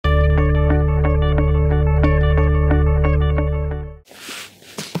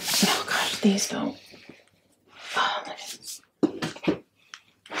these don't. Oh, look at this.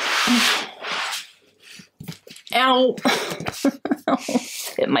 Ow!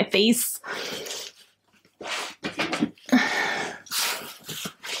 Hit my face.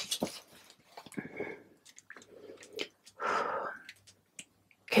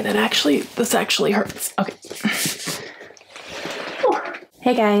 Okay, this actually hurts. Okay.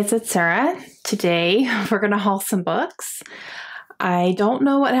 Hey guys, it's Sarah. Today we're gonna haul some books. I don't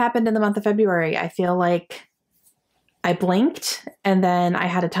know what happened in the month of February. I feel like I blinked and then I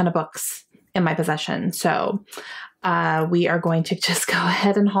had a ton of books in my possession. So we are going to just go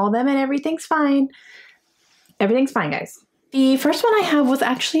ahead and haul them and everything's fine. Everything's fine, guys. The first one I have was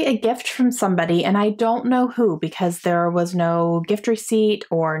actually a gift from somebody, and I don't know who because there was no gift receipt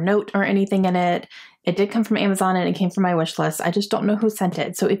or note or anything in it. It did come from Amazon and it came from my wish list. I just don't know who sent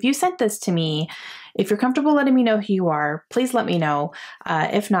it. So if you sent this to me, if you're comfortable letting me know who you are, please let me know.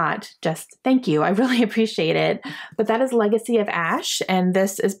 If not, just thank you. I really appreciate it. But that is Legacy of Ash, and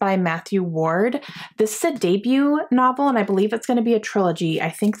this is by Matthew Ward. This is a debut novel, and I believe it's going to be a trilogy.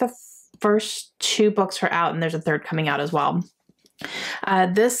 I think the first 2 books are out and there's a 3rd coming out as well.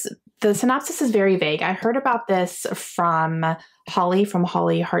 The synopsis is very vague. I heard about this from Holly from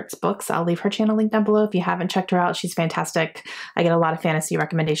Holly Hearts Books. I'll leave her channel link down below if you haven't checked her out. She's fantastic. I get a lot of fantasy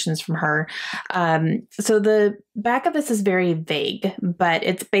recommendations from her. So the back of this is very vague, but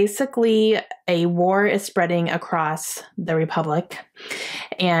it's basically a war is spreading across the Republic.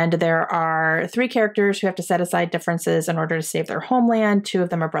 And there are 3 characters who have to set aside differences in order to save their homeland. 2 of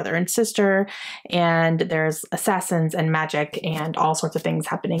them are brother and sister. And there's assassins and magic and all sorts of things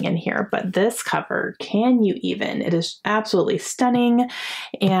happening in here. But this cover, can you even? It is absolutely stunning.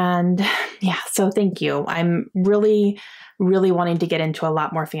 And yeah, so thank you. I'm really wanting to get into a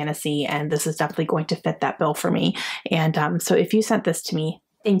lot more fantasy, and this is definitely going to fit that bill for me. And so if you sent this to me,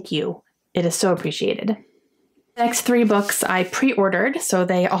 thank you. It is so appreciated. The next 3 books I pre-ordered, so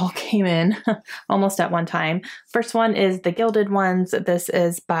they all came in almost at one time. First one is The Gilded Ones. This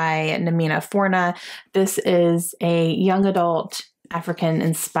is by Namina Forna. This is a young adult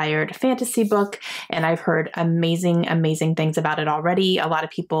African-inspired fantasy book, and I've heard amazing things about it already. A lot of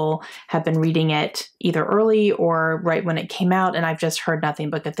people have been reading it either early or right when it came out, and I've just heard nothing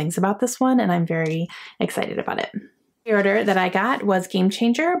but good things about this one, and I'm very excited about it. The order that I got was Game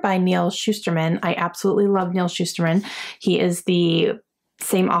Changer by Neal Shusterman. I absolutely love Neal Shusterman. He is the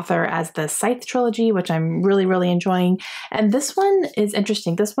same author as the Scythe trilogy, which I'm really enjoying. And this one is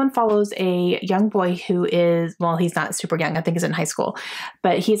interesting. This one follows a young boy who is, well, he's not super young. I think he's in high school,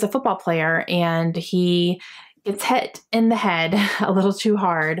 but he's a football player and he gets hit in the head a little too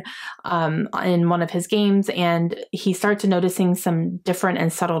hard in one of his games. And he starts noticing some different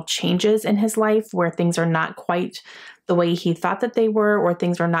and subtle changes in his life where things are not quite the way he thought that they were, or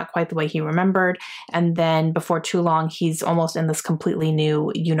things are not quite the way he remembered. And then before too long, he's almost in this completely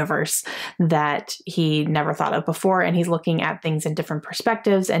new universe that he never thought of before. And he's looking at things in different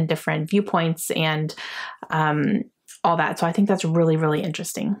perspectives and different viewpoints and all that. So I think that's really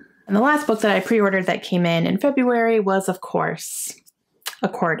interesting. And the last book that I pre-ordered that came in February was, of course, A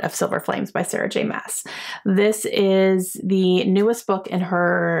Court of Silver Flames by Sarah J. Maas. This is the newest book in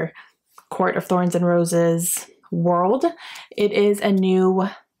her Court of Thorns and Roses world. It is a new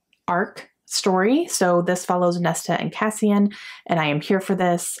arc story. So this follows Nesta and Cassian, and I am here for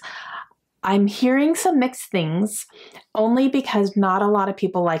this. I'm hearing some mixed things only because not a lot of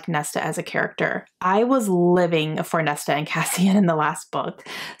people like Nesta as a character. I was living for Nesta and Cassian in the last book,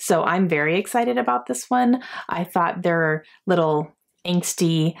 so I'm very excited about this one. I thought their little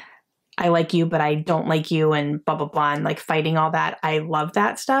angsty, I like you, but I don't like you, and blah, blah, blah, and like fighting all that. I love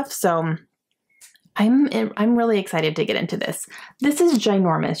that stuff. So I'm really excited to get into this. This is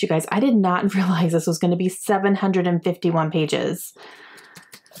ginormous, you guys. I did not realize this was going to be 751 pages.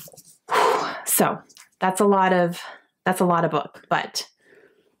 So that's a lot of book, but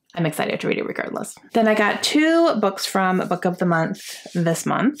I'm excited to read it regardless. Then I got 2 books from Book of the Month this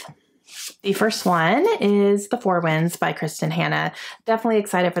month. The first one is The Four Winds by Kristen Hanna. Definitely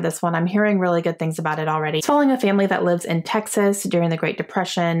excited for this one. I'm hearing really good things about it already. It's following a family that lives in Texas during the Great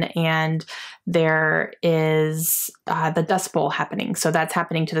Depression, and there is the Dust Bowl happening. So that's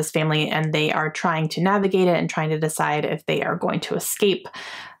happening to this family, and they are trying to navigate it and trying to decide if they are going to escape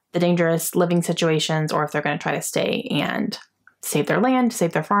the dangerous living situations or if they're going to try to stay and save their land,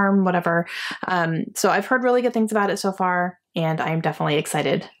 save their farm, whatever. So I've heard really good things about it so far, and I'm definitely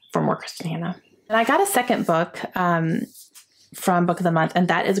excited for more Kristen Hanna. And I got a second book from Book of the Month, and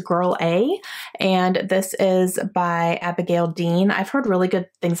that is Girl A. And this is by Abigail Dean. I've heard really good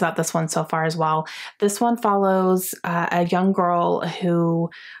things about this one so far as well. This one follows a young girl who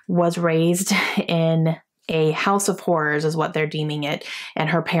was raised in a house of horrors, is what they're deeming it, and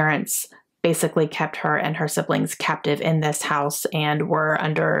her parents basically kept her and her siblings captive in this house and were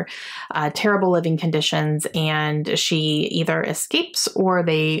under terrible living conditions, and she either escapes or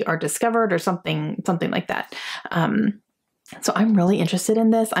they are discovered or something like that. So I'm really interested in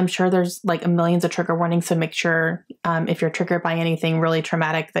this. I'm sure there's like millions of trigger warnings, so make sure if you're triggered by anything really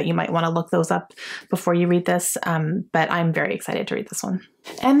traumatic that you might want to look those up before you read this. But I'm very excited to read this one.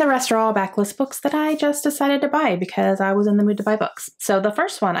 And the rest are all backlist books that I just decided to buy because I was in the mood to buy books. So the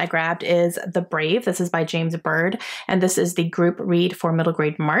first one I grabbed is The Brave. This is by James Bird, and this is the group read for middle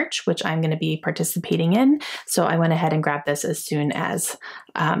grade March, which I'm going to be participating in. So I went ahead and grabbed this as soon as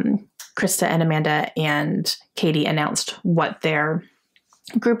Krista and Amanda and Katie announced what their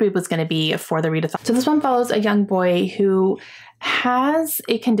group read was going to be for the readathon. So this one follows a young boy who has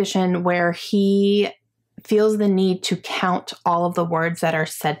a condition where he feels the need to count all of the words that are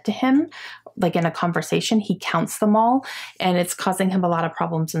said to him. Like in a conversation, he counts them all, and it's causing him a lot of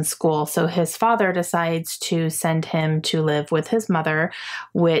problems in school. So his father decides to send him to live with his mother,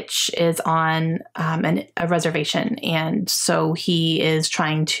 which is on a reservation. And so he is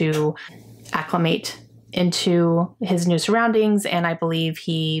trying to acclimate into his new surroundings, and I believe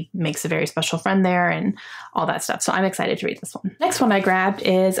he makes a very special friend there and all that stuff. So I'm excited to read this one. Next one I grabbed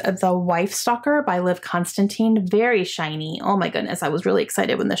is The Wife Stalker by Liv Constantine. Very shiny. Oh my goodness. I was really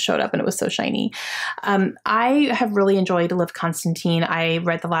excited when this showed up and it was so shiny. I have really enjoyed Liv Constantine. I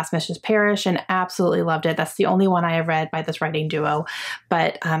read The Last Mistress Parish and absolutely loved it. That's the only one I have read by this writing duo,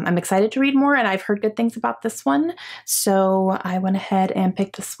 but I'm excited to read more, and I've heard good things about this one. So I went ahead and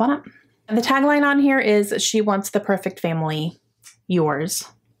picked this one up. And the tagline on here is, "She wants the perfect family, yours."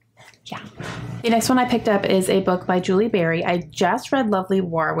 Yeah. The next one I picked up is a book by Julie Berry. I just read Lovely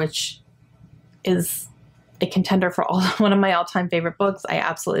War, which is a contender for one of my all-time favorite books. I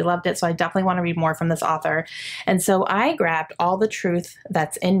absolutely loved it, so I definitely want to read more from this author. And so I grabbed All the Truth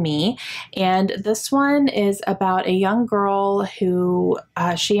That's in Me, and this one is about a young girl who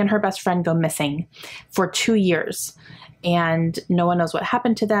she and her best friend go missing for 2 years, and no one knows what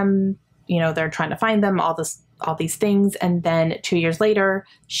happened to them. You know, they're trying to find them, all these things. And then 2 years later,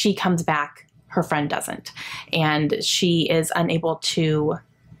 she comes back, her friend doesn't. And she is unable to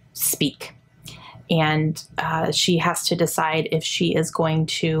speak. And she has to decide if she is going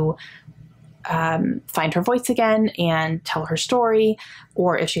to find her voice again and tell her story,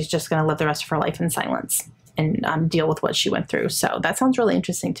 or if she's just going to live the rest of her life in silence and deal with what she went through. So that sounds really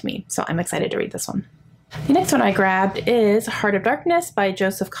interesting to me. So I'm excited to read this one. The next one I grabbed is Heart of Darkness by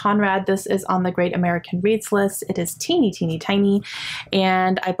Joseph Conrad. This is on the Great American Reads list. It is teeny, teeny, tiny.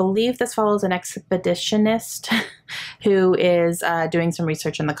 And I believe this follows an expeditionist who is doing some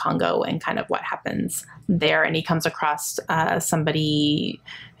research in the Congo and kind of what happens there. And he comes across somebody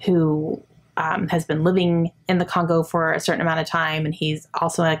who has been living in the Congo for a certain amount of time, and he's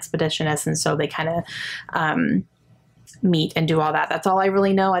also an expeditionist. And so they kind of meet and do all that. That's all I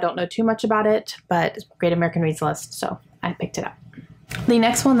really know. I don't know too much about it, but Great American Reads list, so I picked it up. The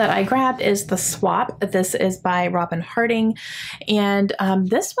next one that I grabbed is The Swap. This is by Robin Harding, and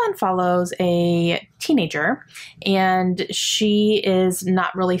this one follows a teenager, and she is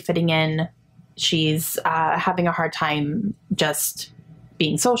not really fitting in. She's having a hard time just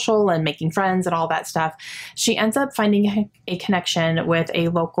being social and making friends and all that stuff. She ends up finding a connection with a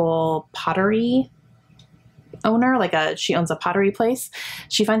local pottery owner, she owns a pottery place.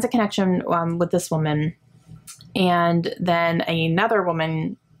 She finds a connection with this woman, and then another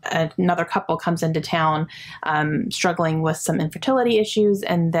couple comes into town struggling with some infertility issues,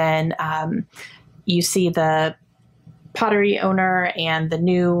 and then you see the pottery owner and the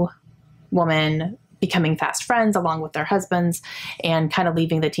new woman becoming fast friends along with their husbands, and kind of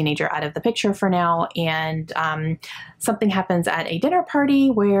leaving the teenager out of the picture for now. And something happens at a dinner party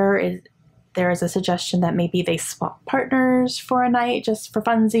where there is a suggestion that maybe they swap partners for a night just for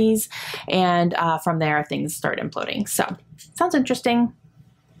funsies. And from there, things start imploding. So, sounds interesting.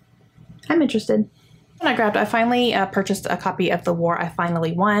 I'm interested. I finally purchased a copy of The War I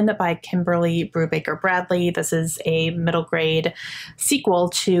Finally Won by Kimberly Brubaker Bradley. This is a middle grade sequel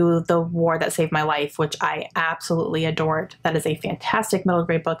to The War That Saved My Life, which I absolutely adored. That is a fantastic middle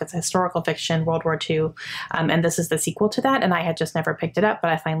grade book. It's a historical fiction, World War II. And this is the sequel to that. And I had just never picked it up,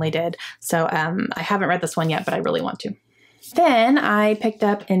 but I finally did. So I haven't read this one yet, but I really want to. Then I picked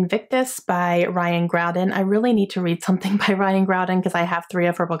up Invictus by Ryan Groudon. I really need to read something by Ryan Groudon because I have 3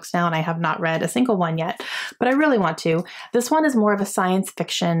 of her books now and I have not read a single one yet, but I really want to. This one is more of a science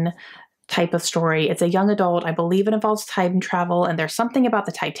fiction type of story. It's a young adult. I believe it involves time travel, and there's something about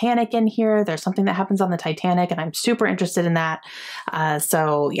the Titanic in here. There's something that happens on the Titanic, and I'm super interested in that.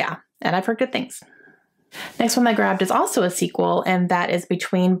 So yeah, and I've heard good things. Next one I grabbed is also a sequel, and that is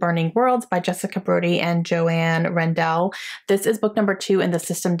Between Burning Worlds by Jessica Brody and Joanne Rendell. This is book number 2 in the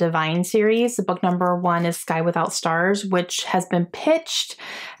System Divine series. Book number 1 is Sky Without Stars, which has been pitched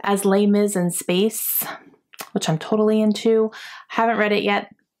as Les Mis in space, which I'm totally into. Haven't read it yet,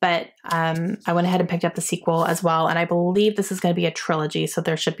 but I went ahead and picked up the sequel as well. And I believe this is going to be a trilogy, so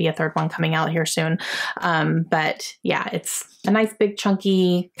there should be a 3rd one coming out here soon. But yeah, it's a nice big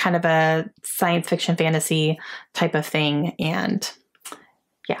chunky kind of a science fiction fantasy type of thing. And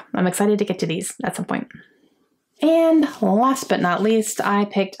yeah, I'm excited to get to these at some point. And last but not least, I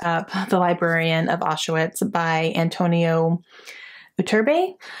picked up The Librarian of Auschwitz by Antonio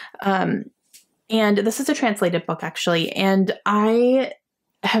Uturbe. And this is a translated book, actually. And I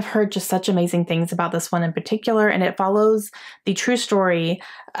have heard just such amazing things about this one in particular, and it follows the true story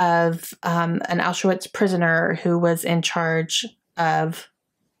of an Auschwitz prisoner who was in charge of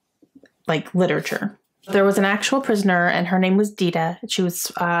like literature. There was an actual prisoner, and her name was Dita. She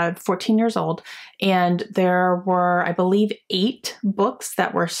was 14 years old, and there were, I believe, 8 books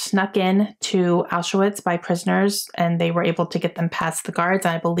that were snuck in to Auschwitz by prisoners, and they were able to get them past the guards.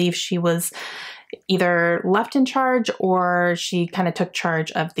 And I believe she was either left in charge or she kind of took charge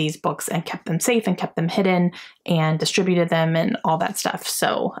of these books and kept them safe and kept them hidden and distributed them and all that stuff.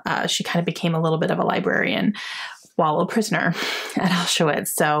 So she kind of became a little bit of a librarian while a prisoner at Auschwitz.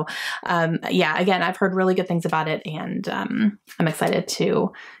 So yeah, again, I've heard really good things about it, and I'm excited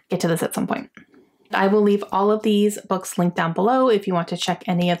to get to this at some point. I will leave all of these books linked down below. If you want to check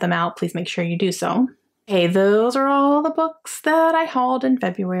any of them out, please make sure you do so. Okay, those are all the books that I hauled in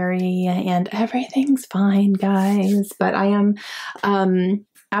February, and everything's fine, guys. But I am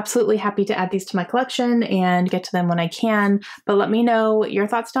absolutely happy to add these to my collection and get to them when I can. But let me know your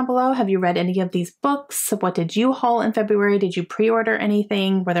thoughts down below. Have you read any of these books? What did you haul in February? Did you pre-order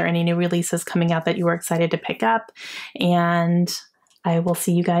anything? Were there any new releases coming out that you were excited to pick up? And I will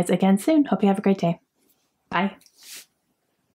see you guys again soon. Hope you have a great day. Bye.